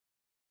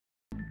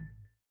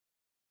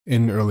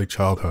In early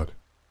childhood,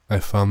 I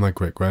found my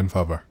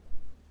great-grandfather.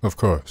 Of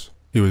course,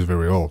 he was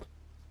very old.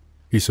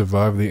 He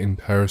survived the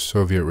entire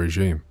Soviet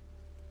regime,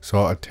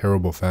 saw a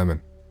terrible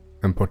famine,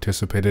 and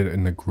participated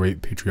in the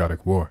Great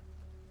Patriotic War.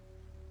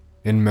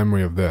 In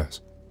memory of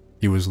this,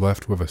 he was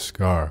left with a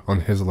scar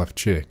on his left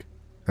cheek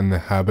and the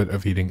habit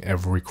of eating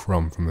every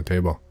crumb from the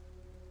table.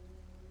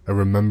 I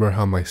remember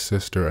how my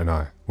sister and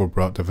I were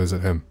brought to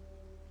visit him.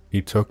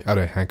 He took out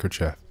a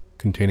handkerchief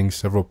containing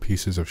several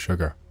pieces of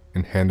sugar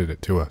and handed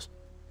it to us.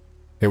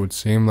 It would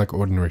seem like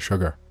ordinary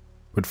sugar,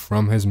 but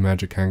from his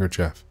magic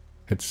handkerchief,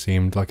 it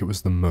seemed like it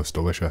was the most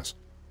delicious.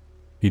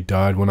 He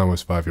died when I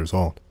was 5 years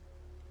old.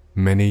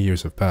 Many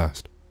years have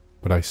passed,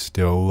 but I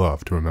still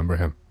love to remember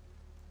him.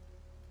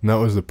 And that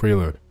was the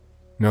prelude,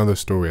 now the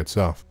story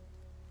itself.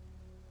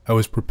 I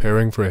was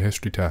preparing for a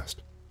history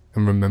test,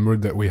 and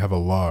remembered that we have a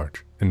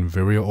large and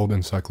very old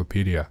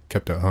encyclopedia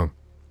kept at home.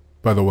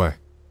 By the way,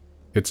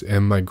 it's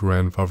in my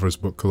grandfather's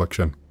book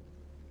collection.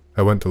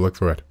 I went to look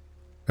for it.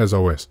 As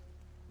always,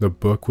 the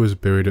book was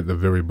buried at the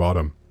very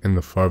bottom, in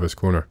the farthest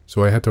corner,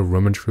 so I had to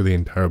rummage through the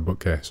entire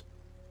bookcase.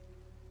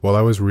 While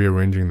I was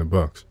rearranging the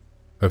books,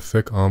 a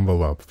thick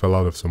envelope fell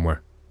out of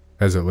somewhere,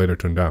 as it later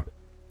turned out,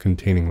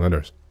 containing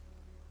letters.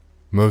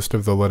 Most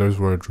of the letters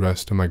were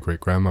addressed to my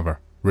great-grandmother,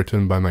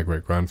 written by my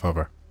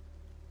great-grandfather.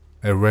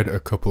 I read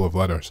a couple of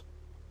letters.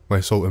 My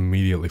soul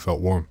immediately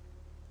felt warm.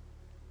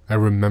 I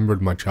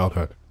remembered my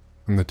childhood,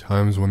 and the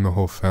times when the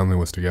whole family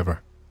was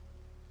together.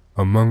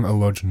 Among a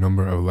large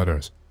number of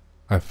letters,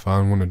 I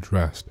found one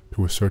addressed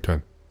to a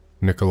certain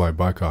Nikolai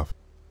Bykov,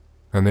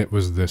 and it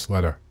was this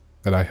letter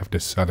that I have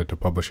decided to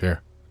publish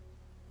here.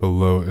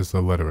 Below is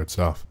the letter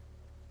itself.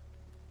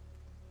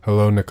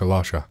 Hello,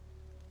 Nikolasha.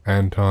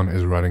 Anton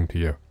is writing to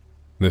you.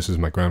 This is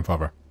my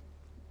grandfather.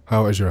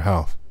 How is your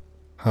health?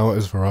 How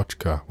is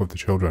Verochka with the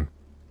children?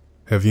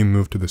 Have you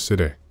moved to the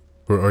city,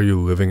 or are you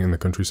living in the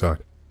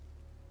countryside?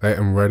 I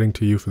am writing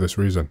to you for this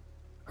reason.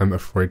 I'm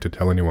afraid to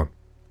tell anyone.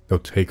 They'll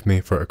take me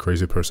for a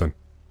crazy person.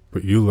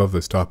 But you love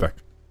this topic.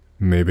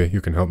 Maybe you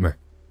can help me.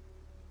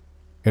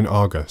 In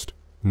August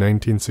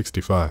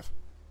 1965,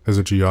 as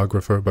a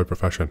geographer by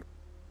profession,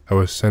 I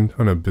was sent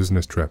on a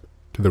business trip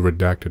to the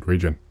redacted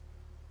region.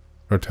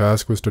 Our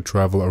task was to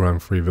travel around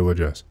 3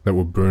 villages that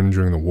were burned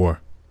during the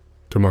war,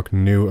 to mark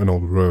new and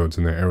old roads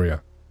in their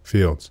area,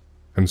 fields,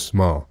 and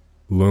small,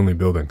 lonely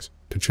buildings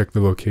to check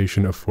the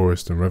location of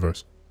forests and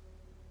rivers.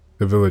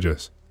 The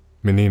villages,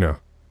 Menino,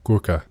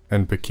 Gurka,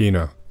 and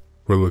Pekino,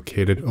 were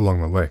located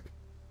along the lake,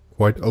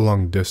 quite a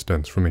long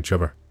distance from each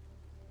other.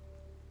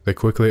 They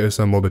quickly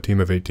assembled a team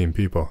of 18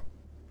 people.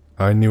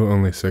 I knew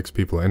only 6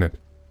 people in it.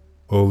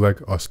 Oleg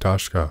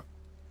Ostashko.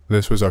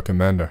 This was our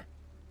commander,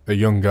 a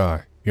young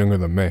guy, younger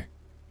than me,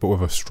 but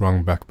with a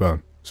strong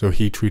backbone, so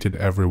he treated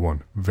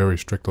everyone very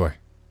strictly.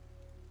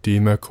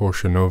 Dima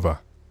Korshanova.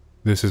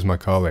 This is my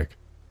colleague,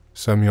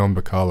 Semyon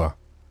Bakala,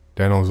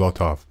 Daniel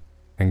Zotov,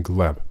 and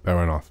Gleb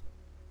Baranov.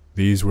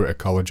 These were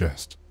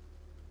ecologists.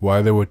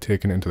 Why they were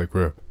taken into the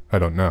group, I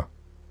don't know.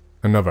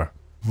 Another,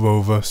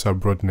 Vova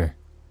Sabrudny,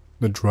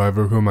 the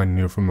driver whom I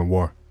knew from the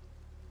war.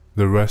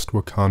 The rest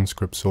were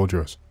conscript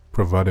soldiers,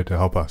 provided to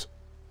help us.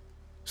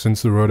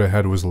 Since the road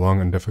ahead was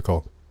long and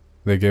difficult,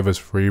 they gave us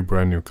 3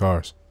 brand new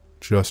cars,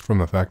 just from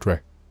the factory.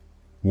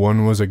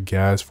 One was a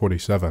Gaz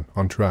 47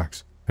 on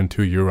tracks, and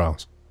 2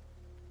 Urals.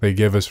 They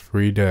gave us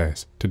 3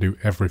 days to do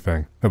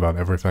everything about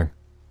everything.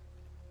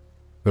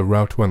 The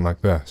route went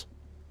like this.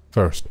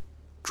 First,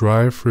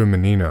 drive through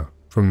Menino,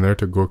 from there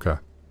to Gurka,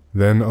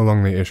 then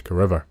along the Ishka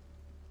River.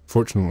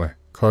 Fortunately,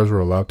 cars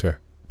were allowed to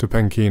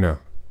Penkino,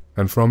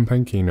 and from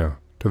Penkino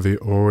to the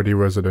already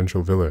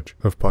residential village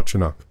of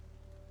Pochinok.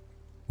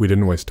 We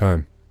didn't waste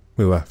time.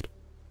 We left.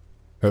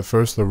 At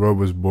first the road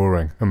was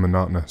boring and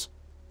monotonous.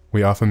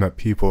 We often met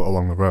people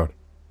along the road,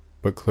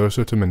 but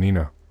closer to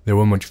Menino, there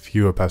were much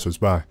fewer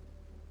passers-by,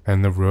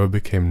 and the road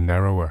became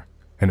narrower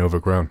and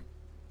overgrown.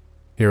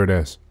 Here it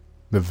is,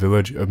 the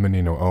village of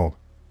Menino Old.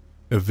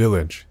 A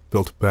village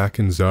built back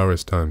in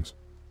Tsarist times.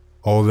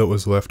 All that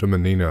was left of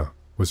Menino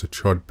was a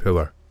charred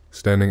pillar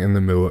standing in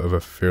the middle of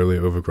a fairly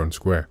overgrown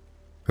square,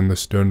 and the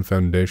stone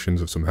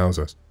foundations of some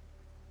houses.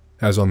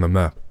 As on the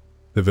map,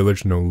 the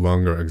village no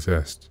longer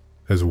exists,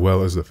 as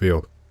well as the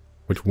field,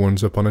 which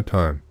once upon a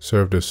time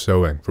served as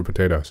sowing for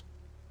potatoes,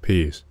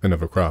 peas, and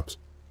other crops.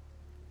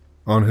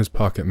 On his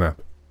pocket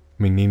map,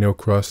 Menino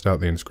crossed out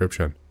the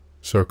inscription,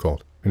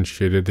 circled, and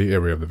shaded the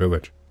area of the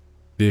village.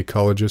 The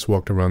ecologist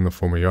walked around the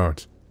former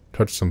yards,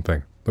 touched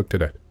something, looked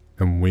at it,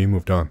 and we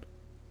moved on.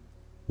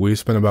 We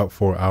spent about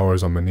 4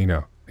 hours on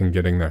Menino and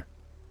getting there.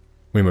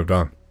 We moved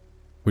on.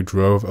 We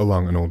drove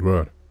along an old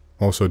road,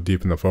 also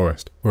deep in the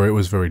forest, where it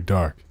was very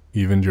dark,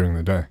 even during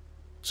the day,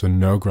 so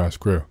no grass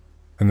grew,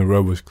 and the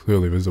road was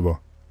clearly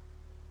visible.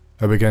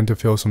 I began to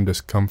feel some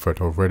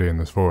discomfort already in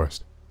this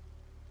forest.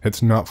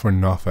 It's not for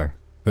nothing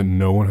that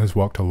no one has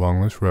walked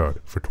along this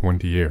road for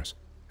 20 years,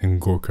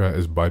 and Gurka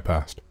is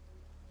bypassed.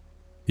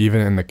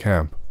 Even in the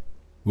camp,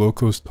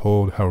 locals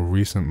told how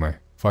recently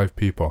 5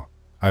 people,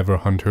 either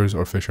hunters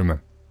or fishermen,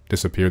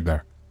 disappeared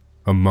there,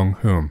 among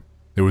whom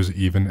there was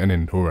even an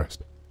in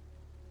tourist.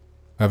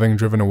 Having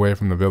driven away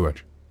from the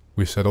village,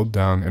 we settled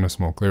down in a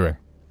small clearing.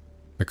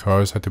 The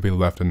cars had to be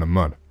left in the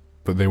mud,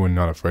 but they were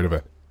not afraid of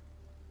it.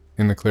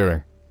 In the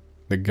clearing,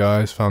 the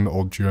guys found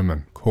old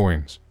German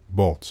coins,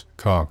 bolts,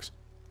 cogs,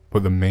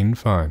 but the main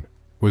find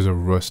was a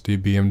rusty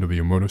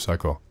BMW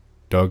motorcycle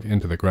dug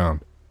into the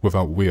ground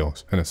without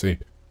wheels and a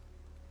seat.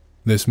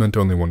 This meant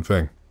only one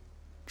thing.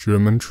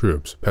 German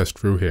troops passed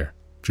through here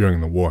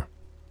during the war.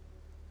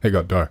 It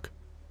got dark.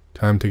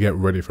 Time to get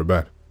ready for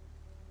bed.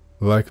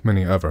 Like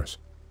many others,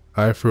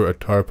 I threw a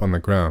tarp on the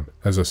ground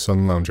as a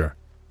sun lounger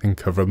and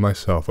covered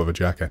myself with a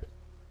jacket.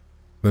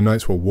 The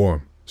nights were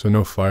warm, so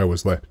no fire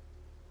was lit.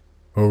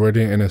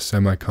 Already in a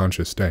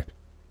semi-conscious state,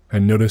 I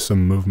noticed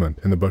some movement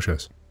in the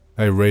bushes.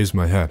 I raised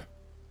my head.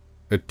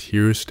 A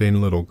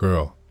tear-stained little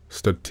girl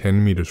stood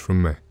 10 meters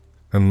from me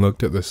and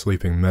looked at the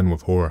sleeping men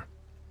with horror.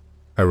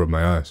 I rubbed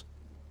my eyes,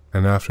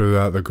 and after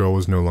that the girl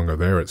was no longer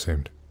there, it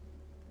seemed.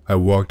 I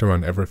walked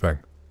around everything.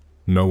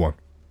 No one.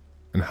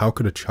 And how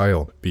could a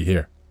child be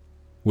here?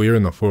 We are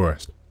in the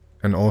forest,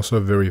 and also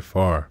very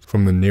far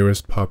from the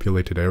nearest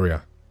populated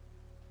area.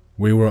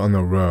 We were on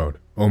the road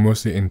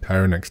almost the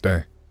entire next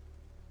day.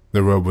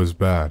 The road was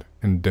bad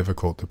and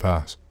difficult to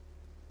pass.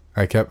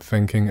 I kept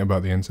thinking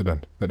about the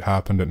incident that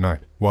happened at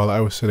night while I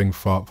was sitting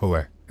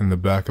thoughtfully in the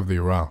back of the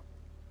Ural.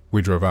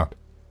 We drove out,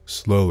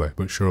 slowly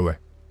but surely,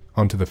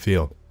 onto the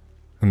field,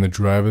 and the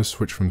driver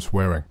switched from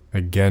swearing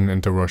again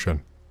into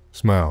Russian,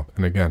 smiled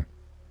and again,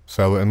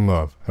 fell in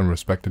love and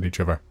respected each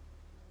other.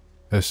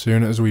 As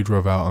soon as we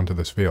drove out onto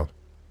this field,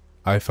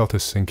 I felt a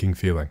sinking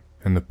feeling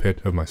in the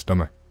pit of my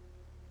stomach.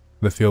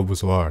 The field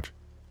was large.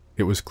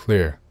 It was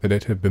clear that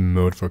it had been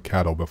mowed for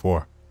cattle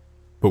before,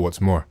 but what's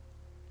more,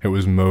 it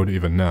was mowed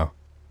even now.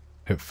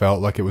 It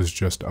felt like it was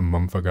just a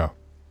month ago.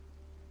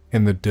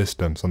 In the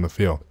distance on the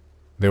field,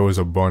 there was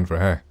a barn for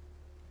hay.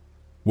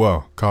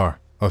 "Whoa, car,"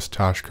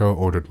 Ostashko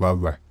ordered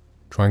loudly,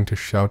 trying to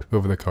shout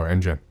over the car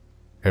engine.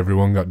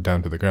 Everyone got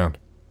down to the ground.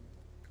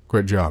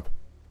 "Great job.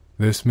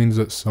 This means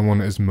that someone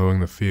is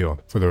mowing the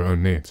field for their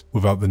own needs,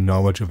 without the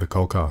knowledge of the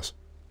kolkhoz.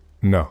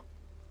 No,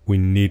 we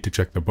need to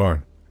check the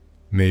barn.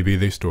 Maybe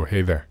they store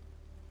hay there.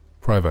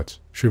 Privates,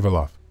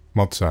 Shuvalov,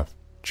 Maltsev,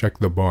 check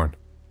the barn.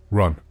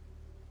 Run."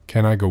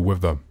 "Can I go with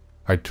them?"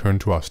 I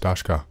turned to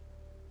Ostashko.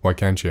 "Why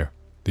can't you?"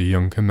 the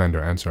young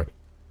commander answered.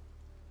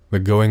 The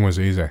going was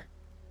easy.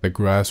 The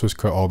grass was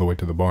cut all the way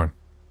to the barn.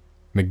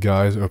 The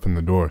guys opened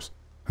the doors,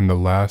 and the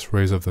last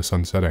rays of the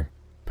sun setting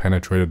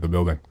penetrated the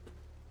building.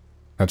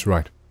 That's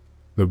right,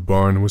 the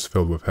barn was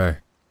filled with hay.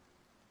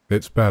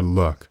 It's bad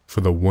luck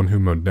for the one who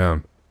mowed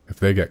down if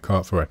they get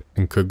caught for it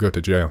and could go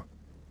to jail.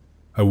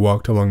 I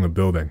walked along the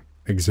building,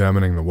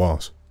 examining the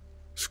walls.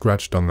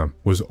 Scratched on them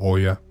was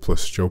Oya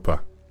plus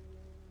Chopa.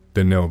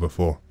 Danil the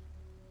Fool.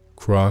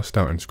 Crossed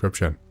out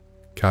inscription,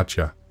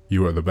 "Katya,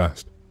 you are the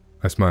best."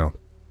 I smiled.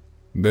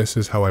 This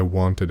is how I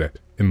wanted it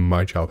in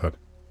my childhood,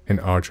 in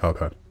our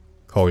childhood.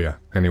 Kolya,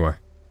 anyway.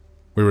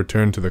 We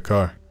returned to the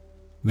car.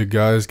 The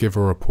guys gave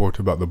a report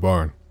about the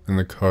barn, and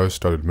the cars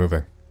started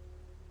moving.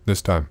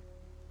 This time,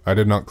 I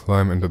did not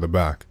climb into the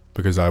back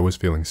because I was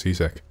feeling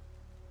seasick.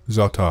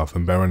 Zotov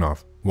and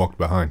Baranov walked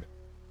behind,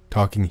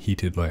 talking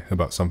heatedly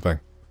about something.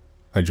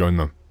 I joined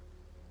them.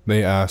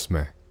 They asked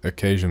me,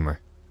 occasionally,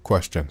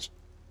 questions.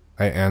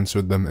 I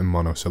answered them in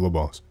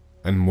monosyllables,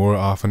 and more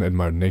often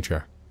admired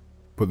nature.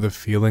 But the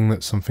feeling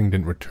that something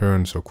didn't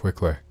return so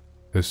quickly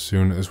as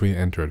soon as we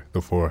entered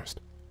the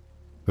forest.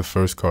 The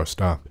first car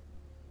stopped.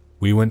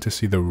 We went to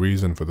see the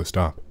reason for the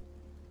stop.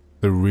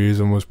 The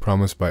reason was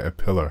promised by a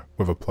pillar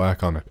with a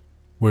plaque on it,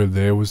 where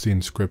there was the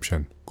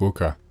inscription,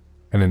 Gurkha,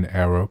 and an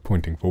arrow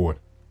pointing forward.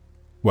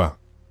 Well,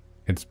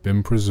 it's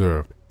been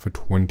preserved for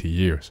 20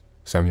 years,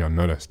 Semyon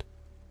noticed.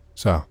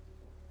 So,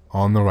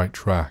 on the right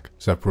track,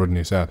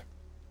 Zaporudny said.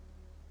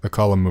 The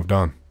column moved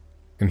on,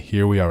 and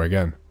here we are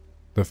again,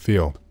 the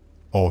field,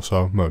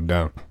 also mowed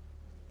down.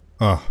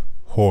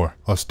 Whore,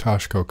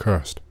 Ostashko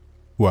cursed.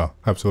 Well,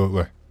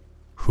 absolutely.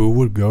 Who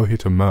would go here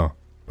to mow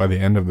by the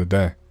end of the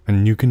day?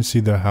 And you can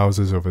see the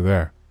houses over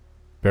there.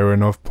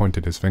 Baranov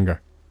pointed his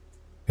finger.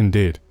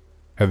 Indeed,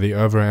 at the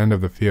other end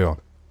of the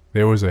field,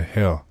 there was a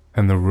hill,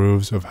 and the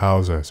roofs of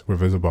houses were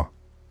visible.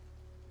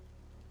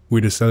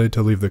 We decided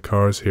to leave the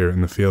cars here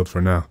in the field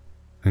for now,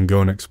 and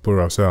go and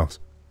explore ourselves.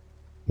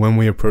 When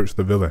we approached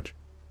the village,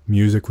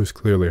 music was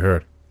clearly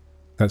heard.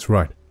 That's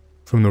right,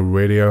 from the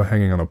radio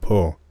hanging on a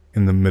pole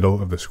in the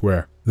middle of the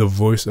square, the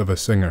voice of a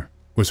singer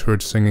was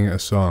heard singing a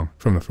song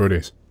from the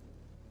 30s.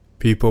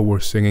 People were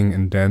singing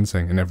and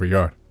dancing in every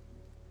yard.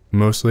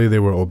 Mostly they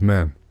were old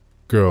men,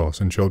 girls,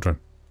 and children.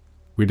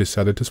 We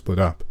decided to split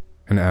up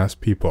and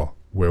ask people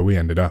where we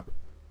ended up.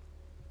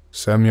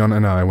 Semyon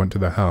and I went to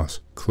the house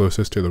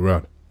closest to the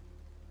road.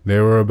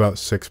 There were about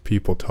 6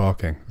 people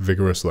talking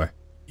vigorously,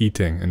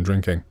 eating and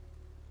drinking.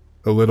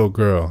 A little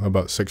girl,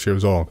 about 6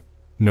 years old,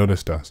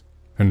 noticed us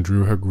and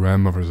drew her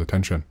grandmother's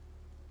attention.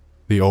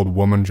 The old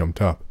woman jumped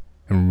up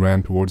and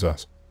ran towards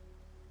us.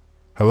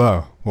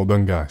 "Hello, well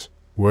done guys.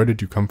 Where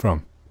did you come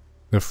from?"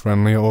 The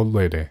friendly old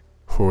lady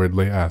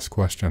hurriedly asked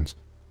questions.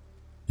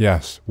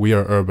 "Yes, we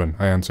are urban,"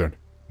 I answered,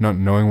 not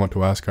knowing what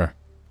to ask her.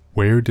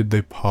 Where did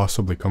they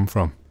possibly come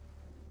from?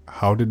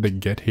 How did they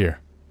get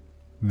here?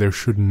 There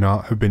should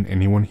not have been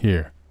anyone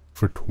here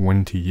for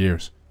 20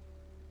 years.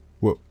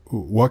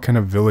 What kind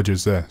of village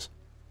is this?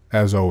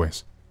 As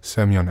always,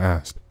 Semyon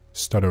asked,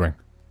 stuttering.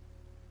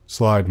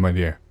 Slide, my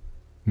dear.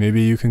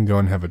 Maybe you can go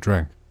and have a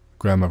drink,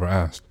 grandmother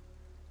asked.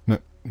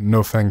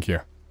 No thank you.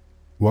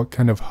 What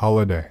kind of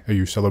holiday are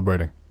you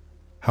celebrating?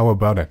 How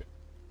about it?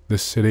 The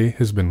city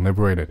has been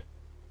liberated.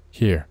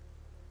 Here,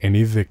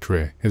 any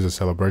victory is a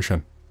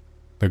celebration.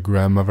 The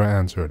grandmother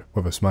answered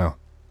with a smile.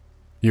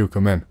 You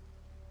come in.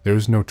 There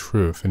is no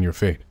truth in your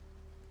fate.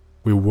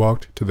 We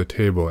walked to the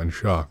table in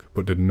shock,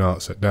 but did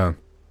not sit down.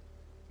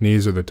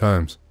 These are the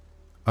times.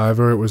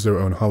 Either it was their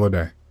own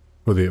holiday,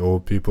 or the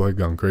old people had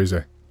gone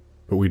crazy,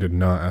 but we did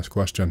not ask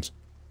questions.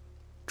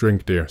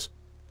 Drink, dears.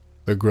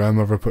 The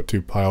grandmother put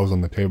 2 piles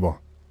on the table.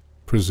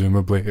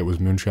 Presumably it was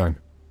moonshine.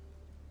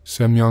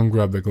 Semyon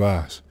grabbed the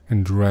glass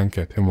and drank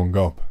it in one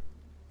gulp.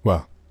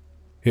 Well,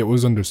 it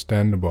was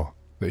understandable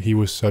that he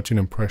was such an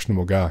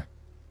impressionable guy.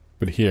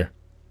 But here.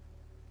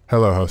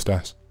 Hello,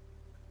 hostess.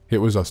 It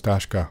was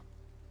Ostashko.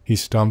 He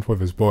stomped with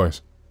his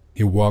boys.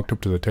 He walked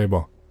up to the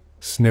table,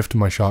 sniffed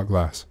my shot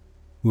glass,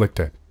 licked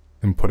it,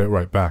 and put it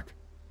right back.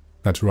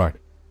 That's right,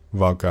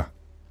 vodka.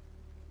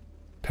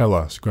 Tell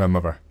us,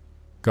 grandmother,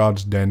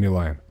 God's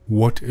dandelion,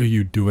 what are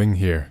you doing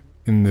here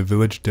in the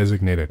village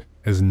designated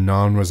as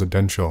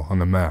non-residential on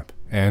the map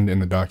and in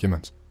the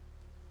documents?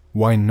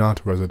 Why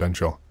not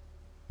residential?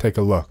 Take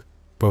a look,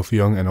 both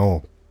young and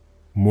old.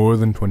 More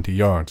than 20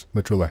 yards,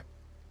 literally.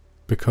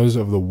 Because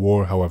of the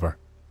war, however,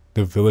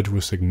 the village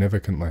was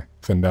significantly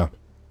thinned out.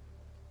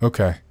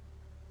 Okay,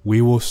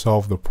 we will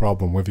solve the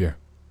problem with you.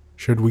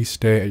 Should we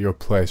stay at your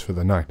place for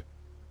the night?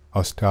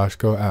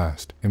 Ostashko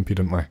asked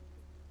impudently.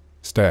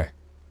 Stay.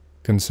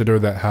 Consider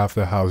that half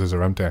the houses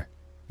are empty.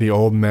 The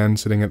old man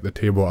sitting at the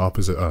table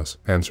opposite us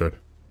answered.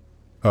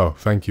 Oh,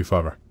 thank you,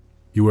 father.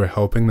 You were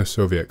helping the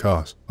Soviet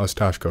cause,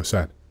 Ostashko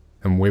said,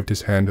 and waved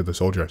his hand to the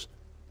soldiers,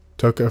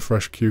 took a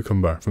fresh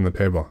cucumber from the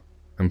table,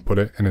 and put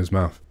it in his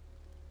mouth.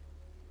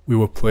 We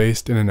were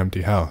placed in an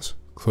empty house,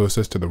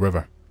 closest to the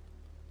river.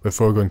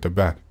 Before going to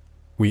bed,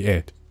 we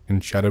ate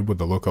and chatted with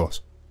the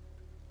locals.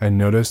 I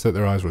noticed that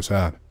their eyes were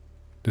sad,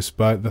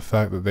 despite the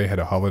fact that they had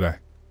a holiday.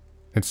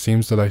 It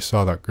seems that I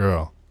saw that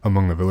girl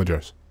among the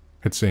villagers,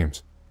 it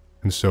seems,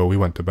 and so we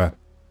went to bed.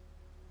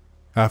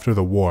 After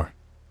the war,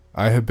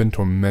 I had been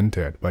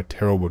tormented by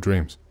terrible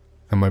dreams,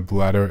 and my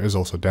bladder is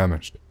also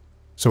damaged,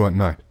 so at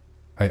night,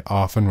 I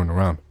often run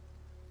around.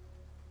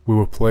 We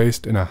were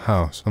placed in a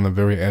house on the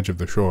very edge of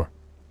the shore.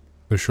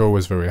 The shore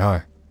was very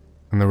high,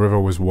 and the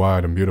river was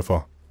wide and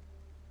beautiful.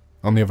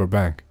 On the other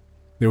bank,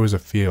 there was a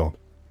field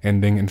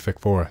ending in thick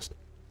forest,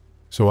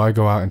 so I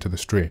go out into the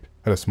street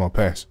at a small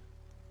pace.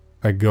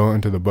 I go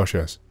into the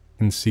bushes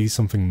and see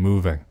something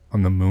moving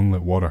on the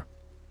moonlit water.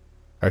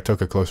 I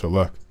took a closer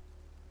look.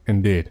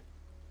 Indeed,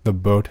 the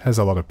boat has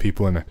a lot of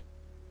people in it.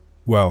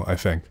 Well, I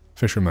think,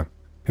 fishermen,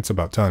 it's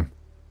about time.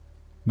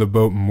 The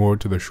boat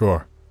moored to the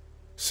shore.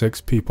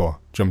 6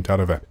 people jumped out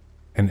of it,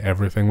 and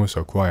everything was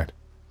so quiet,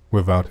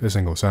 without a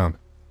single sound.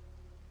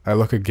 I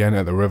look again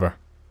at the river,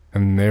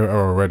 and there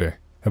are already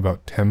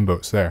about 10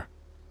 boats there,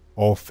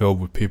 all filled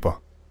with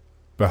people.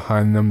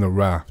 Behind them the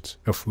rafts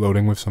are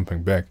floating with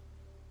something big.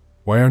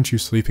 Why aren't you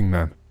sleeping,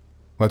 man?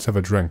 Let's have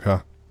a drink,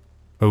 huh?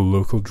 A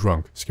local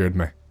drunk scared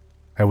me.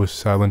 I was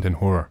silent in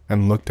horror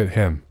and looked at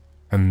him,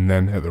 and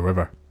then at the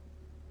river.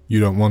 You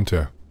don't want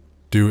to.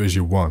 Do as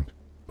you want,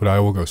 but I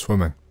will go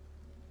swimming.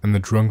 And the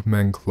drunk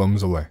man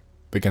clumsily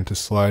began to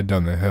slide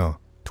down the hill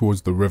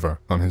towards the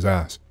river on his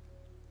ass.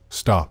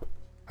 Stop,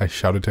 I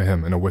shouted to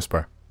him in a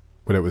whisper,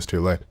 but it was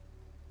too late.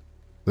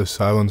 The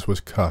silence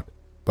was cut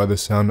by the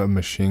sound of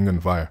machine gun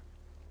fire.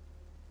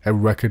 I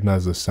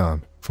recognized the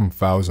sound from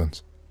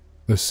thousands,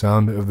 the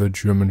sound of the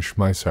German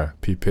Schmeisser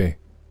PP.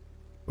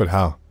 But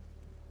how?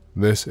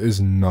 This is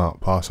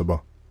not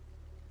possible.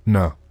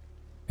 No.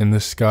 In the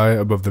sky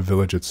above the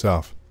village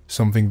itself,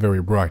 something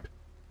very bright,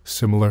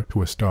 similar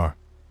to a star,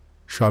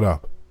 shot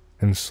up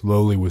and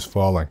slowly was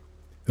falling,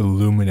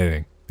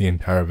 illuminating the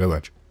entire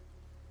village.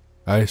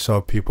 I saw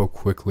people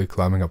quickly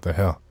climbing up the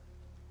hill.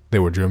 They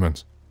were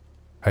Germans.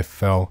 I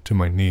fell to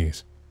my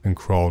knees and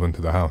crawled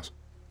into the house.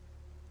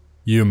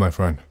 You, my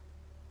friend,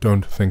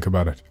 don't think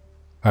about it.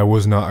 I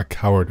was not a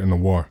coward in the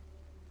war,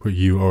 but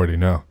you already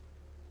know.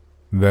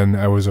 Then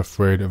I was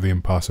afraid of the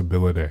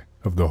impossibility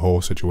of the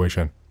whole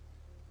situation.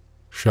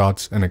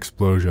 Shots and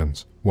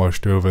explosions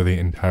washed over the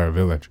entire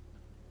village,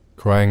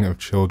 crying of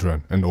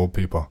children and old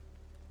people.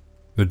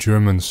 The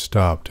Germans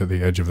stopped at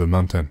the edge of the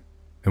mountain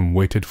and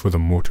waited for the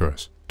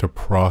mortars to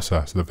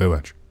process the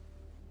village.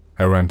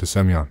 I ran to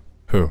Semyon,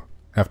 who,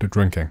 after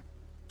drinking,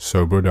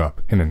 sobered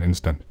up in an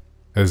instant,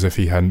 as if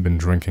he hadn't been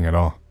drinking at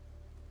all.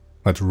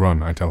 Let's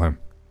run, I tell him.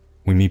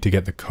 We need to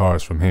get the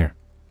cars from here.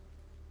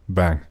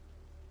 Bang.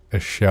 A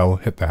shell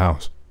hit the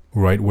house,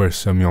 right where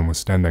Semyon was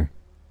standing.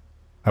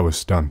 I was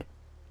stunned.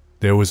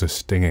 There was a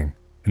stinging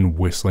and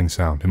whistling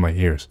sound in my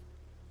ears.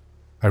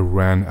 I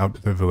ran out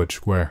to the village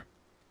square.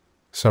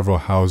 Several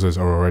houses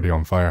are already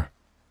on fire.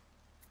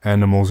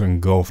 Animals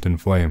engulfed in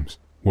flames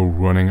were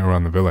running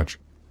around the village.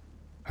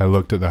 I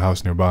looked at the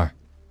house nearby.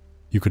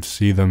 You could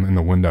see them in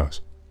the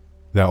windows.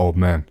 That old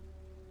man,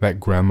 that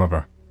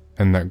grandmother,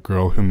 and that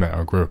girl who met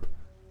our group.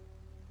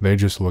 They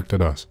just looked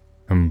at us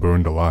and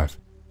burned alive.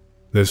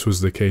 This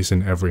was the case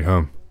in every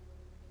home.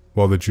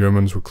 While the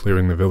Germans were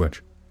clearing the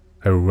village,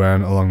 I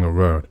ran along the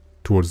road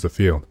towards the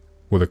field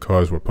where the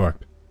cars were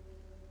parked.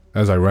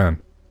 As I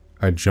ran,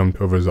 I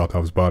jumped over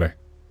Zotov's body.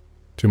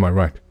 To my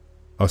right,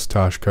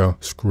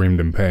 Ostashko screamed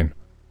in pain.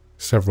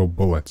 Several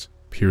bullets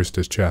pierced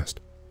his chest.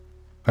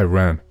 I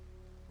ran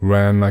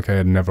like I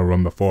had never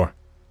run before.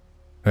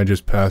 I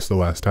just passed the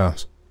last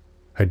house.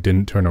 I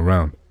didn't turn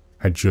around,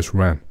 I just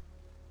ran.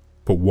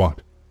 But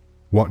what?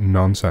 What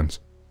nonsense.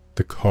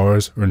 The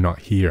cars are not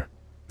here.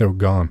 They're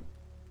gone.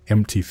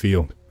 Empty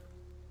field.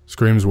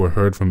 Screams were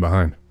heard from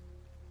behind.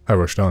 I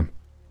rushed on.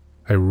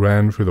 I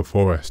ran through the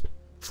forest,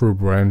 through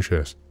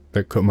branches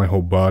that cut my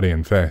whole body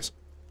and face.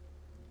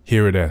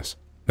 Here it is,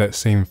 that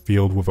same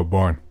field with a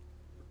barn.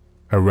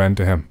 I ran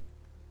to him.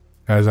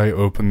 As I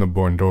opened the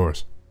barn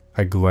doors,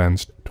 I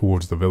glanced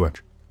towards the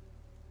village.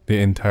 The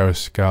entire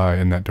sky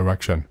in that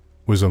direction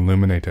was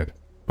illuminated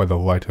by the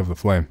light of the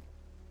flame.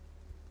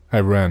 I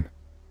ran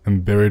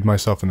and buried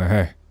myself in the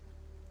hay.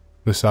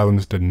 The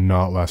silence did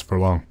not last for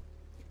long.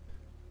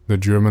 The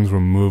Germans were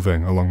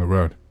moving along the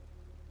road.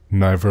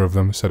 Neither of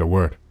them said a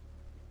word.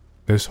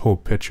 This whole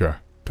picture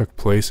took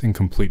place in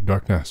complete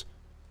darkness.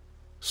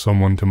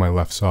 Someone to my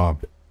left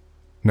sobbed.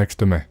 Next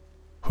to me,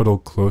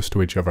 huddled close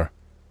to each other,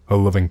 a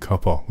living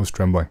couple was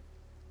trembling.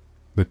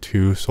 The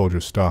two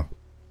soldiers stopped.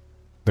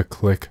 The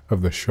click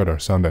of the shutter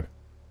sounded.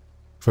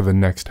 For the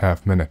next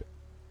half-minute,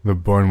 the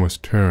barn was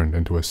turned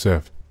into a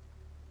sieve.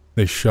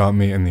 They shot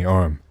me in the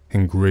arm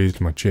and grazed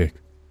my cheek.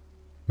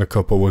 The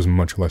couple was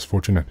much less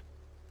fortunate.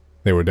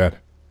 They were dead.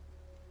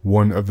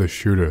 One of the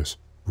shooters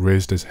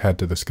raised his head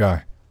to the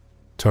sky,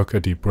 took a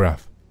deep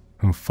breath,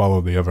 and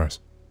followed the others.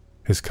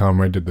 His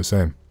comrade did the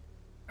same,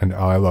 and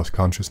I lost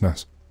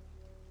consciousness.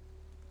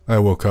 I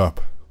woke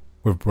up,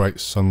 with bright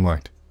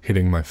sunlight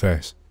hitting my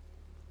face.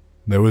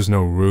 There was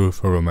no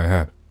roof over my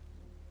head.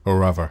 Or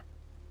rather,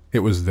 it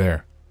was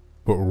there,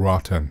 but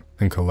rotten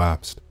and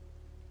collapsed.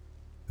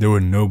 There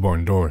were no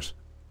barn doors,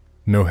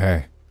 no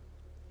hay,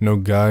 no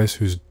guys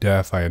whose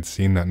death I had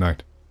seen that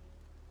night.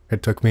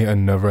 It took me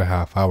another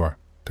half hour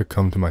to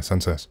come to my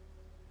senses.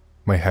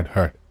 My head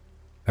hurt,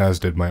 as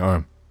did my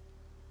arm.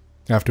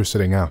 After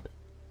sitting out,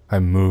 I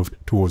moved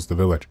towards the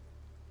village.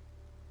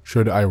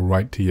 Should I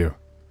write to you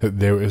that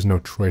there is no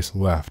trace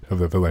left of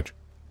the village?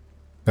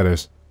 That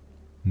is,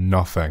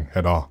 nothing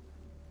at all.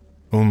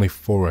 Only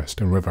forest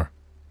and river.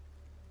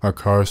 Our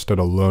cars stood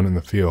alone in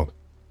the field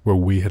where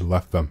we had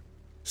left them,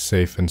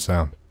 safe and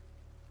sound.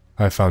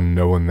 I found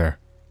no one there.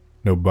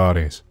 No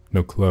bodies,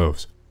 no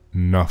clothes,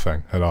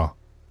 nothing at all.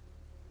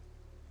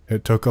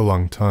 It took a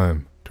long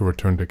time to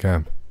return to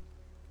camp.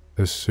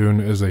 As soon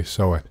as they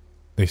saw it,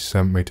 they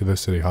sent me to the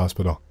city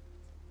hospital.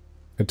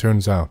 It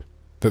turns out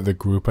that the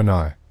group and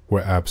I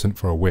were absent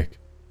for a week.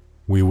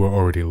 We were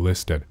already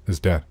listed as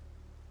dead.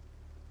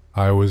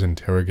 I was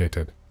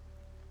interrogated.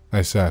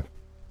 I said,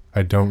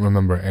 I don't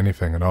remember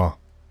anything at all.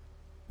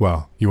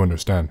 Well, you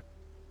understand.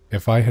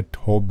 If I had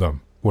told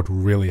them what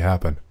really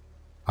happened,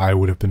 I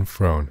would have been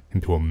thrown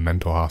into a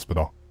mental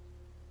hospital.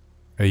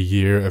 A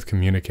year of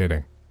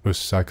communicating with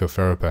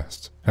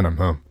psychotherapists, and I'm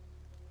home.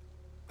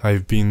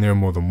 I've been there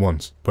more than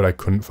once, but I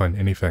couldn't find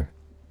anything,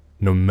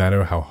 no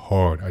matter how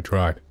hard I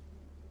tried.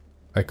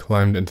 I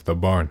climbed into the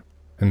barn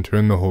and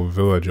turned the whole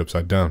village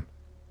upside down,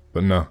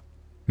 but no,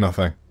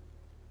 nothing.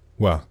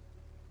 Well,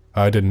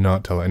 I did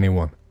not tell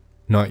anyone,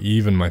 not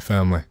even my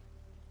family.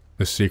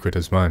 The secret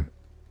is mine.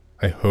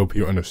 I hope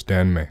you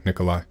understand me,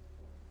 Nikolai.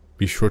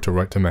 Be sure to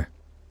write to me,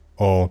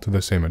 all to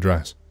the same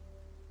address.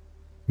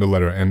 The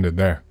letter ended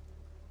there.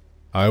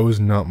 I was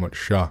not much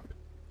shocked.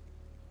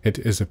 It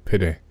is a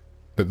pity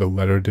that the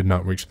letter did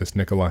not reach this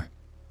Nikolai.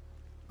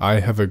 I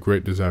have a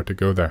great desire to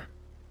go there,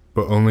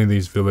 but only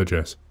these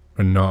villages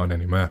are not on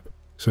any map,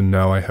 so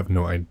now I have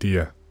no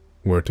idea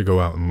where to go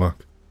out and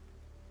look.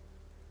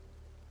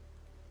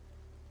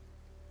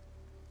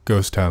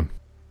 Ghost Town.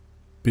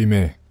 Be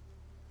me.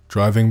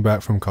 Driving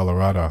back from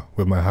Colorado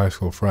with my high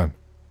school friend.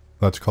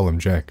 Let's call him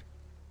Jake.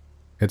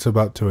 It's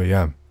about 2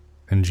 a.m.,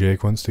 and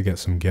Jake wants to get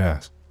some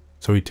gas,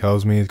 so he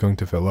tells me he's going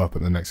to fill up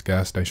at the next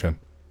gas station.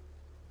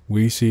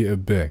 We see a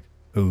big,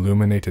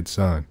 illuminated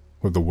sign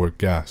with the word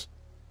gas.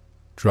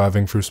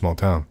 Driving through small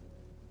town.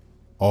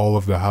 All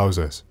of the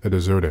houses are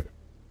deserted,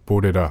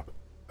 boarded up,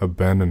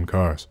 abandoned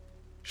cars.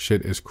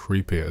 Shit is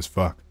creepy as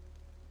fuck.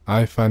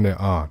 I find it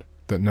odd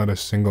that not a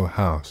single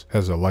house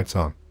has the lights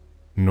on,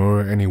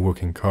 nor any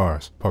working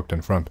cars parked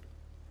in front.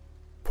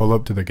 Pull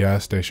up to the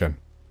gas station,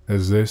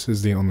 as this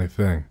is the only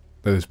thing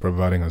that is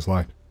providing us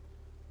light.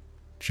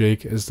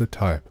 Jake is the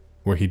type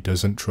where he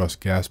doesn't trust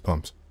gas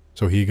pumps,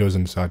 so he goes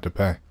inside to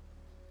pay.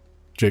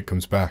 Jake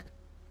comes back,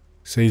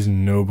 says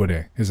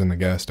nobody is in the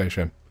gas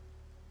station.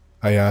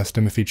 I asked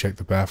him if he checked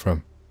the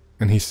bathroom,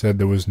 and he said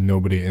there was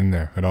nobody in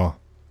there at all.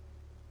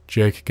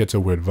 Jake gets a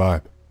weird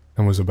vibe,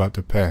 and was about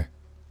to pay,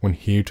 when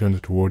he turns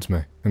towards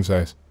me and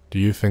says, "Do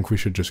you think we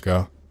should just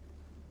go?"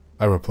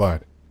 I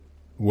replied,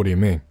 "What do you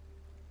mean?"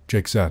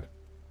 Jake said,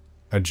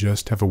 "I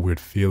just have a weird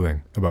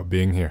feeling about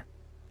being here."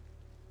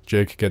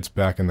 Jake gets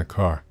back in the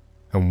car,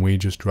 and we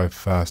just drive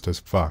fast as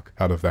fuck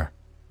out of there.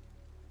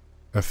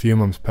 A few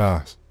months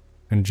pass,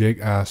 and Jake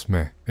asks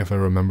me if I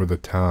remember the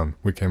town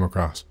we came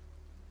across.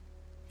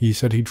 He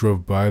said he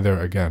drove by there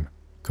again,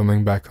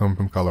 coming back home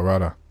from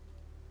Colorado,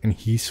 and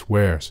he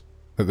swears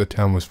that the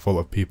town was full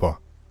of people,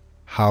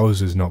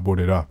 houses not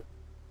boarded up,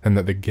 and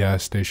that the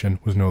gas station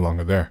was no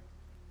longer there.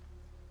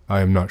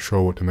 I am not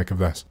sure what to make of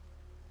this.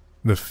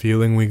 The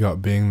feeling we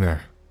got being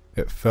there,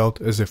 it felt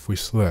as if we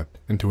slipped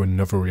into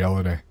another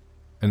reality,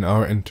 and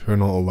our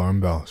internal alarm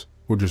bells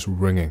were just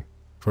ringing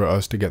for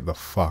us to get the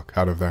fuck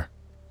out of there.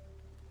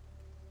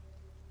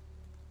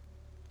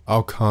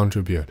 I'll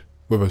contribute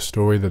with a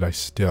story that I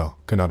still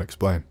cannot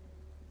explain.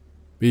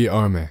 Be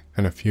Army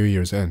and a few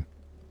years in,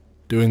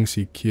 doing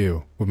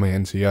CQ with my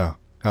NCO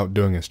out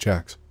doing his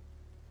checks.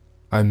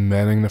 I'm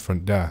manning the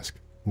front desk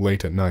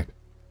late at night.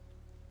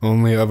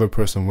 Only other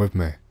person with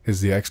me is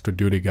the extra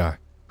duty guy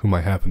whom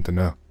I happen to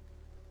know.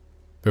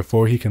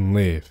 Before he can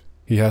leave,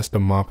 he has to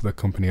mop the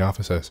company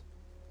offices.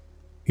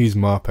 He's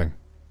mopping,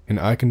 and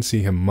I can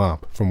see him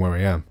mop from where I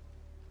am.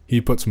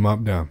 He puts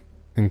mop down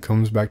and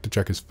comes back to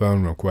check his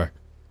phone real quick.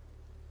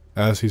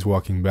 As he's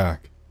walking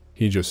back,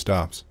 he just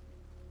stops.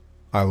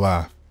 I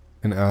laugh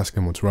and ask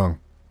him what's wrong.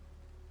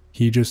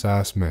 He just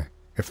asks me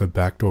if the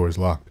back door is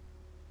locked.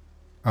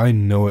 I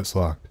know it's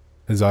locked,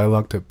 as I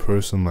locked it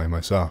personally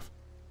myself.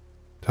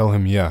 Tell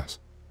him yes,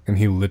 and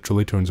he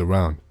literally turns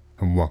around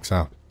and walks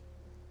out.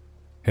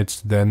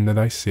 It's then that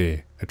I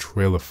see a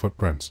trail of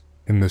footprints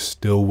in the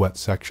still wet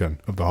section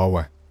of the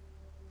hallway.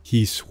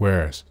 He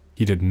swears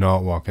he did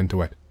not walk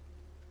into it.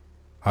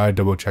 I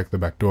double check the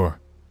back door,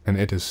 and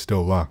it is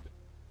still locked.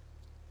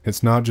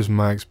 It's not just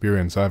my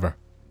experience either.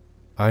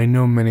 I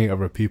know many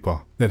other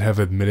people that have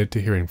admitted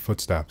to hearing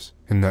footsteps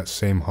in that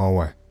same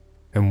hallway,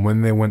 and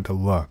when they went to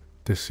look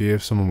to see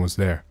if someone was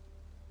there,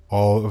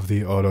 all of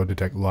the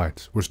auto-detect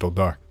lights were still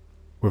dark,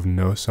 with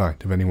no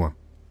sight of anyone.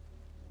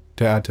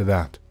 To add to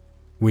that,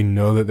 we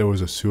know that there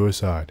was a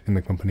suicide in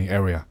the company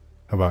area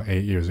about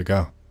 8 years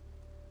ago.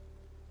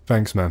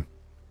 Thanks, man.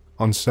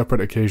 On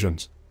separate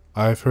occasions,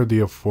 I've heard the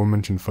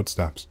aforementioned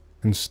footsteps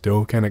and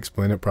still can't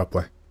explain it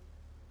properly.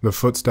 The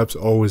footsteps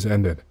always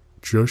ended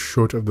just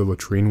short of the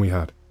latrine we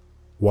had.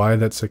 Why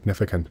that's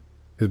significant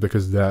is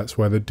because that's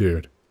why the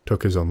dude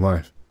took his own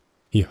life.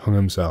 He hung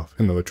himself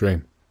in the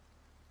latrine.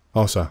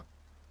 Also,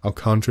 I'll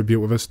contribute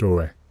with a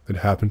story that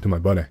happened to my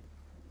buddy.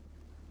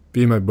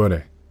 Be my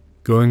buddy,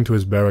 going to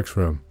his barracks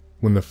room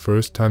when the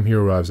first time he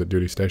arrives at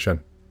duty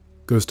station,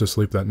 goes to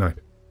sleep that night,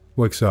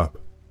 wakes up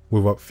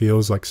with what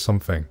feels like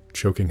something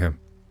choking him,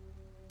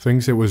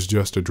 thinks it was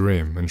just a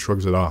dream and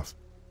shrugs it off,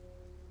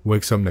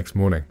 wakes up next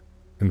morning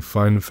and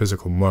finds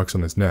physical marks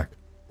on his neck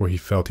where he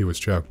felt he was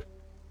choked.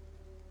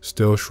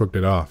 Still shrugged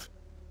it off,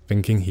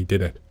 thinking he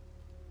did it.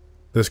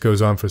 This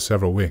goes on for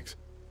several weeks.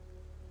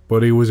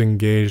 Buddy was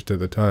engaged at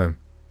the time,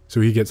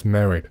 so he gets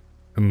married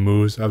and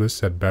moves out of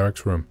said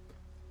barracks room.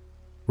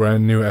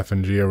 Brand new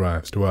F&G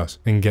arrives to us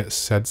and gets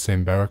said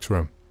same barracks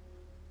room.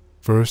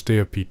 First day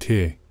of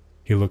PT,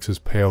 he looks as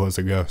pale as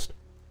a ghost.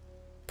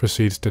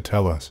 Proceeds to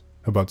tell us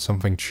about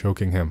something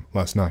choking him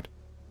last night.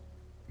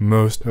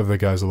 Most of the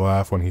guys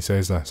laugh when he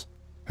says this,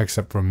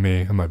 except for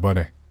me and my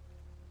buddy.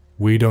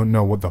 We don't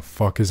know what the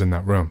fuck is in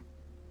that room,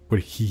 but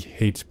he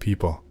hates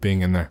people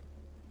being in there.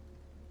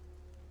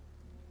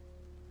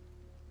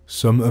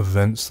 Some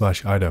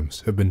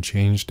events/items have been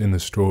changed in the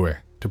story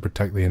to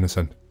protect the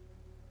innocent.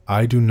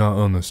 I do not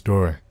own the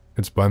story,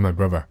 it's by my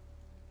brother.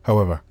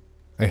 However,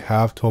 I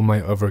have told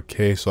my other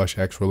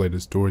K/X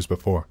related stories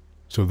before,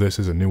 so this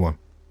is a new one.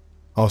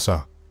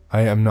 Also,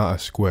 I am not a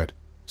squid,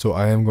 so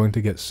I am going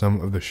to get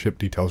some of the ship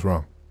details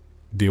wrong.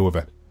 Deal with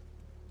it.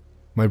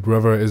 My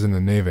brother is in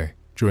the Navy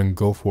during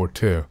Gulf War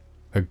II,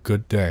 a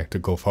good day to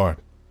Gulf hard,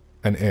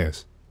 and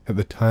is, at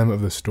the time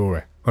of the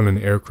story, on an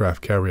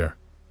aircraft carrier,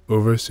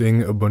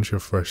 overseeing a bunch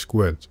of fresh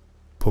squids,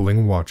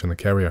 pulling watch on the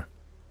carrier.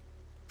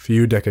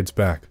 Few decades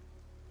back,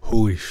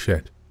 holy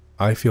shit,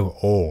 I feel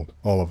old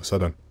all of a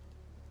sudden.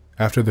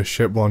 After the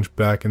ship launched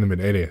back in the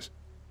mid-80s,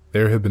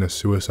 there had been a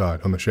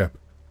suicide on the ship.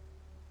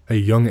 A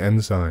young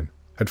ensign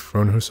had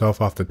thrown herself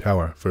off the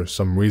tower for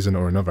some reason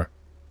or another.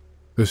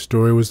 The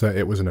story was that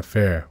it was an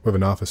affair with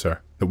an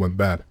officer that went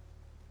bad.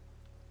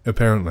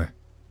 Apparently,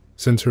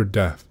 since her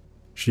death,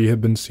 she had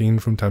been seen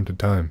from time to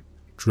time,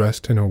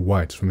 dressed in her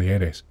whites from the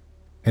 80s,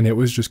 and it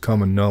was just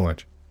common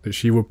knowledge that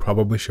she would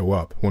probably show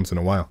up once in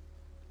a while.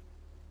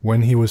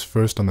 When he was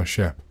first on the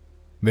ship,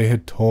 they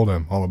had told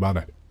him all about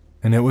it,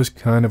 and it was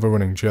kind of a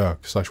running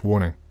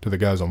joke/warning to the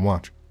guys on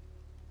watch.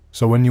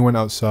 So when you went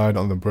outside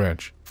on the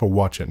bridge for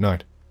watch at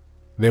night,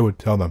 they would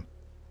tell them,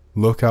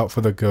 look out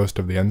for the ghost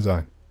of the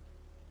ensign.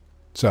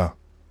 So,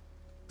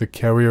 the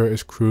carrier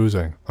is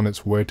cruising on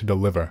its way to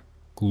deliver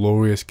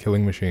glorious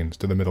killing machines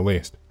to the Middle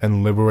East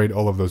and liberate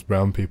all of those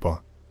brown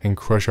people and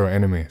crush our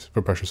enemies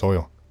for precious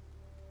oil.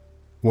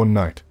 One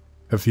night,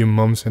 A few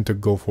months into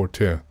Gulf War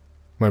II,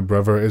 my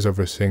brother is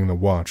overseeing the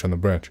watch on the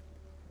bridge.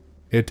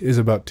 It is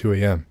about 2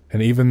 a.m.,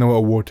 and even though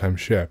a wartime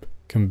ship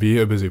can be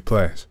a busy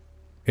place,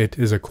 it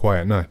is a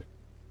quiet night.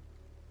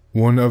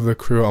 One of the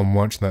crew on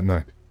watch that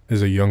night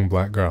is a young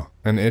black girl,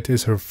 and it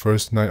is her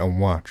first night on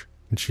watch,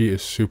 and she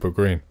is super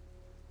green.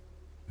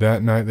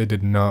 That night they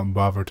did not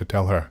bother to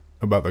tell her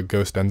about the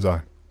ghost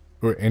ensign,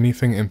 or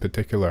anything in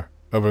particular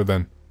other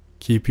than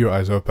keep your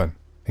eyes open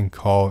and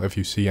call if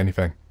you see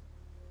anything.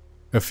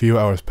 A few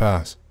hours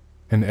pass,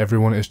 and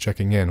everyone is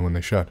checking in when they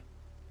should.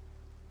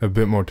 A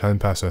bit more time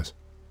passes.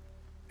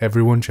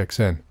 Everyone checks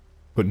in,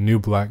 but new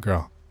black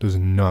girl does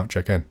not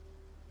check in.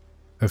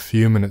 A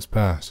few minutes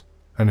pass,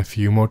 and a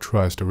few more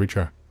tries to reach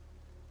her.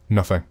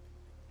 Nothing.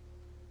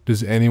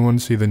 Does anyone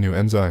see the new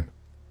ensign?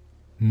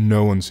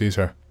 No one sees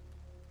her.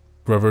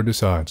 Brother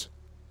decides,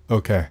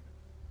 okay,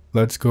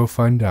 let's go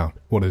find out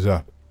what is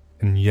up,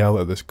 and yell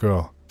at this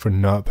girl for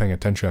not paying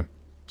attention,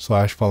 /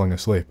 falling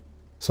asleep,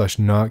 /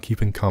 not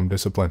keeping calm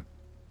discipline.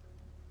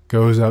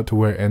 Goes out to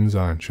where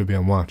ensign should be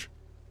on watch.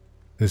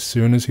 As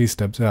soon as he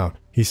steps out,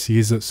 he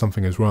sees that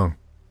something is wrong.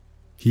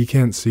 He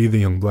can't see the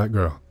young black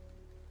girl.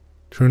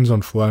 Turns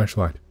on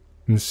flashlight,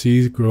 and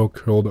sees girl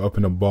curled up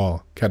in a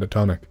ball,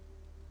 catatonic.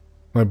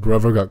 My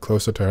brother got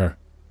closer to her.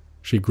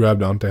 She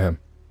grabbed onto him,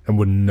 and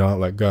would not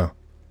let go,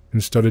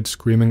 and started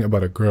screaming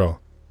about a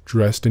girl,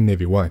 dressed in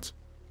navy whites.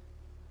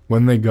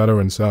 When they got her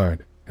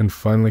inside, and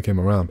finally came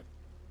around,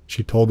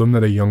 she told them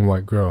that a young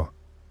white girl,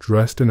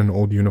 dressed in an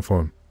old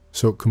uniform,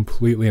 soaked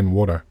completely in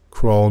water,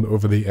 crawled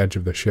over the edge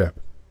of the ship,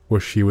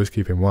 where she was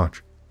keeping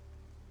watch.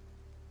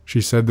 She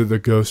said that the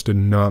ghost did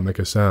not make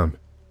a sound,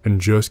 and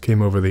just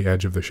came over the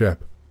edge of the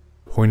ship,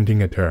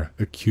 pointing at her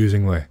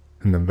accusingly,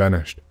 and then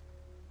vanished.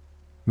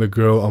 The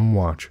girl on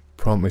watch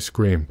promptly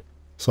screamed,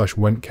 /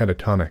 went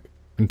catatonic,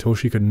 until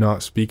she could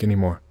not speak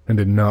anymore, and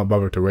did not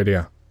bother to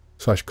radio,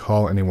 /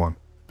 call anyone,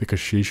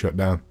 because she shut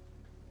down.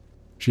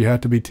 She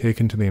had to be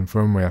taken to the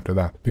infirmary after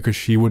that, because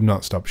she would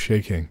not stop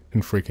shaking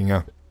and freaking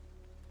out.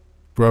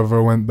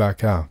 Brother went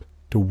back out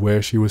to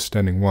where she was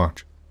standing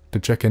watch, to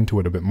check into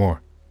it a bit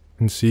more,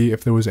 and see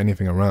if there was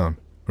anything around,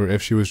 or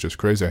if she was just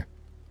crazy,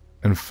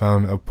 and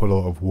found a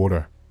puddle of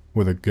water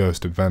where the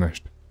ghost had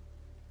vanished.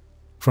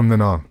 From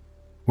then on,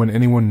 when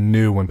anyone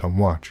new went on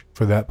watch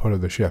for that part of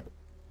the ship,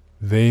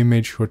 they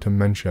made sure to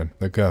mention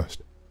the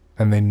ghost,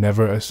 and they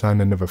never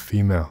assigned another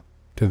female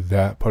to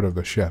that part of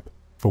the ship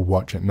for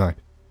watch at night,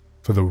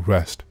 for the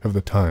rest of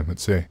the time at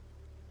sea.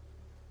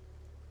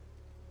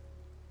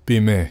 Be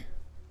me.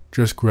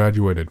 Just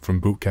graduated from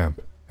boot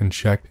camp and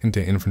checked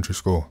into infantry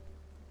school.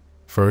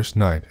 First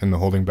night in the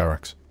holding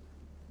barracks.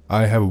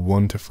 I have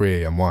 1 to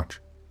 3 a.m.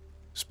 watch.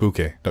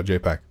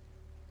 Spooky.jpg.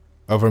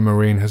 Other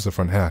Marine has the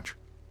front hatch.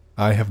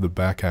 I have the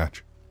back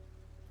hatch.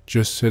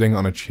 Just sitting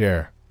on a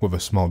chair with a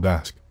small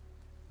desk.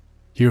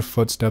 Hear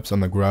footsteps on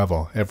the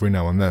gravel every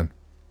now and then.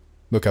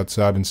 Look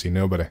outside and see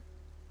nobody.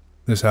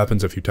 This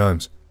happens a few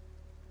times.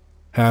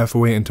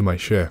 Halfway into my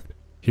shift,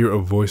 hear a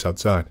voice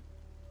outside.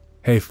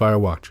 Hey,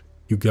 Firewatch,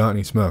 you got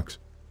any smokes?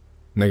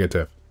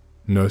 Negative.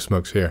 No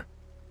smokes here.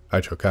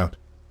 I choke out.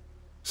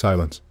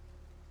 Silence.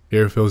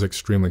 Air feels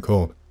extremely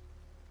cold.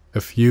 A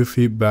few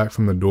feet back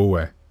from the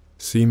doorway,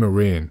 see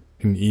Marine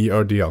in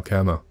ERDL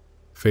camo,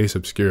 face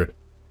obscured.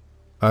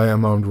 I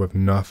am armed with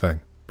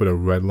nothing but a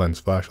red lens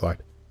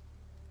flashlight.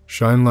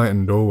 Shine light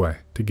in doorway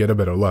to get a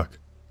better look.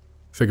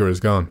 Figure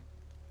is gone.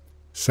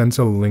 Sense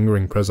a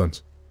lingering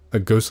presence, a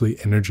ghostly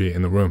energy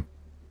in the room.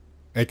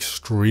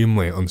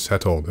 Extremely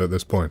unsettled at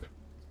this point.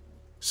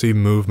 See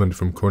movement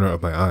from corner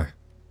of my eye.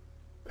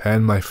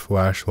 Pan my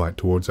flashlight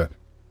towards it.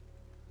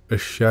 A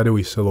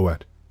shadowy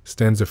silhouette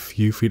stands a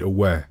few feet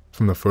away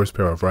from the first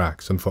pair of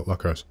racks and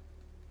footlockers.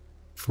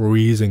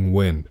 Freezing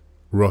wind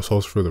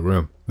rustles through the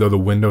room, though the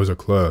windows are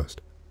closed.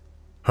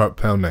 Heart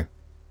pounding,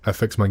 I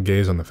fix my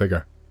gaze on the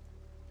figure.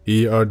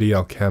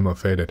 ERDL camo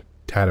faded,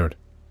 tattered.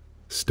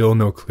 Still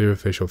no clear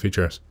facial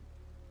features.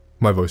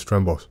 My voice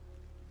trembles.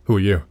 Who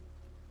are you?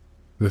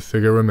 The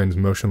figure remains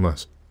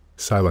motionless,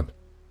 silent.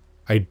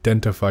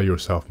 Identify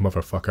yourself,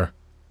 motherfucker.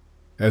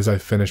 As I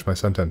finish my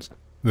sentence,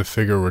 the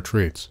figure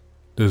retreats,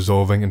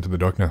 dissolving into the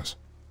darkness.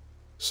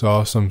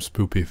 Saw some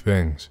spoopy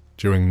things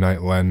during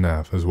night land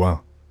nav as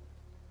well.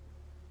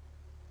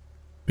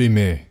 Be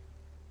me.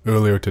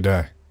 Earlier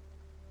today.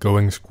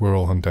 Going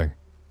squirrel hunting.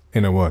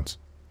 In a woods.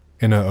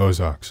 In a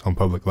Ozarks on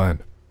public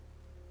land.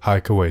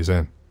 Hike a ways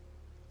in.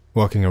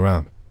 Walking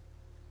around.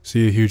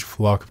 See a huge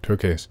flock of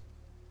turkeys.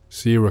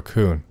 See a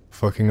raccoon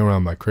fucking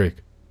around by creek.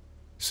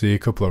 See a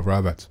couple of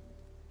rabbits.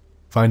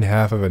 Find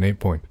half of an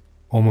 8-point,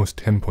 almost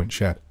 10-point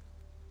shed.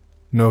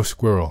 No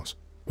squirrels,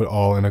 but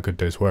all in a good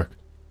day's work.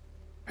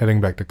 Heading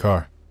back to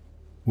car.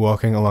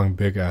 Walking along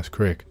Big Ass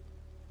Creek,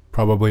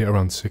 probably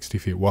around 60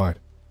 feet wide.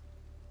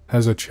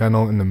 Has a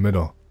channel in the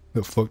middle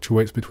that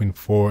fluctuates between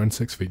 4 and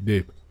 6 feet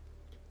deep.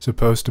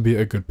 Supposed to be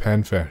a good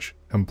panfish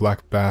and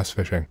black bass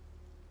fishing.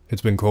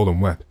 It's been cold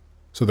and wet,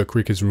 so the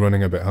creek is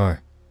running a bit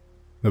high.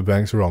 The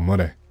banks are all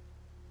muddy.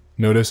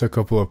 Notice a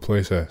couple of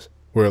places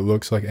where it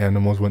looks like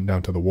animals went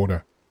down to the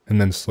water and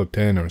then slipped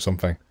in or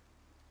something.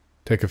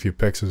 Take a few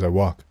pics as I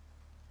walk.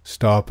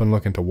 Stop and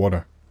look into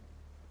water.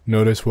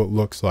 Notice what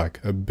looks like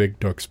a big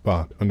dark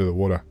spot under the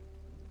water.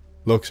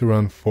 Looks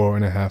around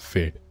 4.5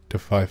 feet to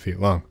 5 feet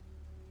long.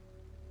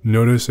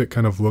 Notice it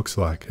kind of looks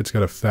like it's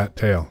got a fat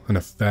tail and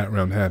a fat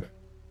round head.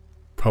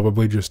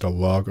 Probably just a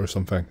log or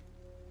something.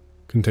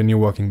 Continue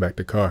walking back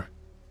to car.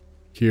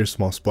 Hear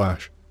small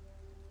splash.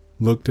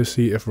 Look to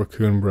see if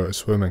raccoon bro is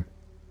swimming.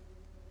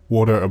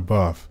 Water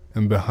above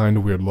and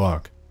behind weird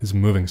log is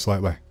moving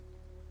slightly.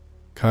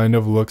 Kind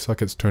of looks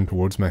like it's turned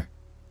towards me.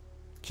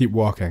 Keep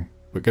walking,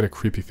 but get a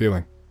creepy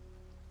feeling.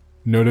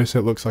 Notice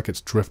it looks like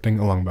it's drifting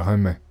along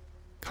behind me,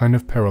 kind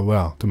of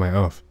parallel to my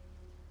oath.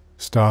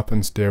 Stop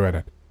and stare at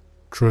it.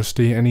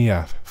 Trusty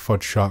NEF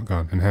fudge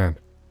shotgun in hand.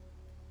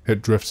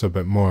 It drifts a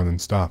bit more than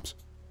stops.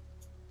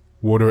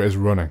 Water is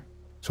running,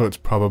 so it's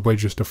probably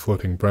just a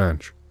floating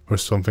branch or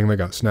something that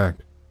got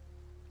snagged.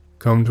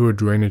 Come to a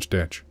drainage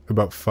ditch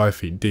about 5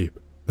 feet deep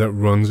that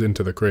runs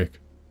into the creek.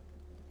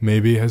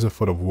 Maybe it has a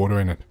foot of water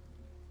in it.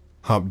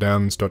 Hop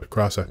down and start to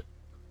cross it.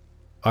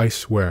 I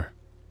swear,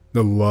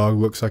 the log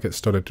looks like it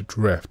started to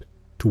drift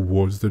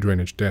towards the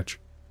drainage ditch.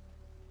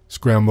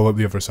 Scramble up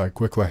the other side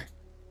quickly.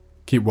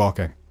 Keep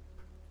walking.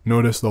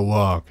 Notice the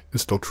log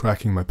is still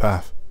tracking my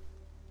path.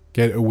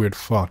 Get a weird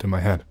thought in my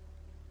head.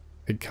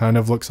 It kind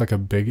of looks like a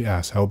big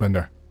ass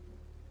hellbender.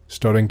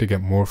 Starting to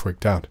get more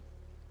freaked out.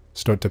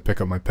 Start to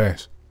pick up my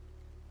pace.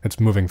 It's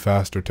moving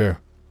faster too.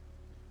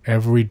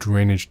 Every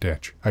drainage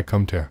ditch I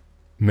come to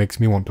makes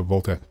me want to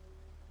vault it.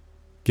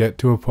 Get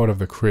to a part of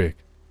the creek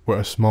where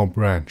a small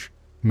branch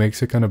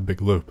makes a kind of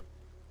big loop.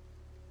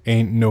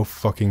 Ain't no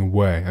fucking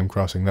way I'm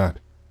crossing that.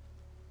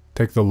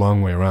 Take the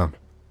long way around.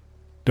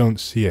 Don't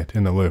see it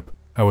in the loop.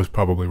 I was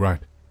probably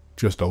right.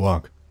 Just a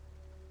log.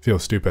 Feel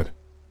stupid.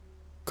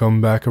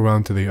 Come back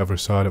around to the other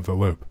side of the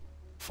loop,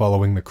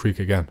 following the creek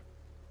again.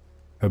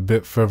 A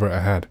bit further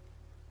ahead,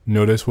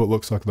 notice what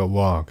looks like the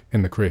log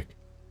in the creek.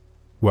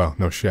 Well,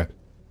 no shit.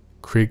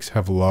 Creeks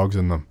have logs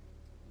in them.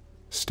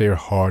 Stare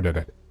hard at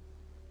it.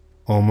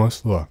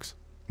 Almost looks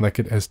like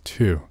it has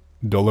 2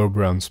 duller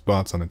brown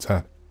spots on its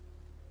head.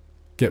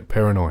 Get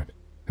paranoid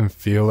and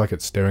feel like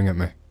it's staring at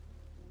me.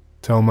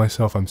 Tell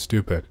myself I'm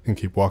stupid and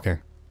keep walking.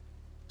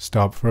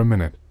 Stop for a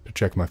minute to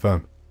check my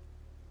phone.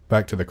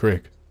 Back to the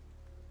creek.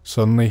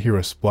 Suddenly hear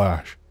a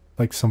splash,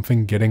 like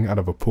something getting out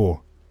of a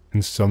pool,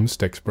 and some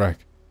sticks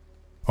break.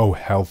 Oh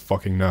hell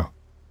fucking no.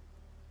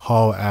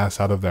 Haul ass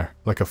out of there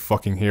like a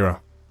fucking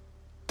hero.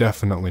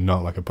 Definitely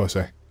not like a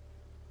pussy.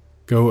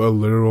 Go a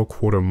literal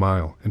 1/4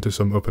 mile into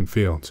some open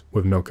fields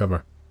with no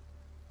cover.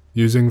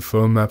 Using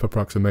phone map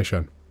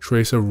approximation,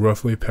 trace a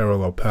roughly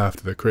parallel path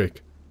to the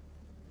creek.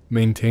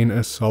 Maintain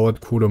a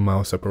solid 1/4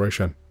 mile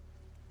separation.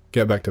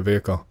 Get back to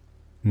vehicle.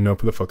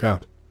 Nope the fuck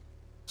out.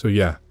 So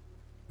yeah,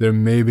 there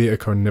may be a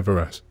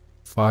carnivorous,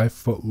 5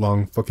 foot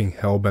long fucking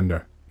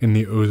hellbender in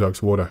the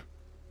Ozarks water.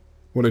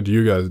 What did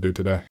you guys do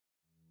today?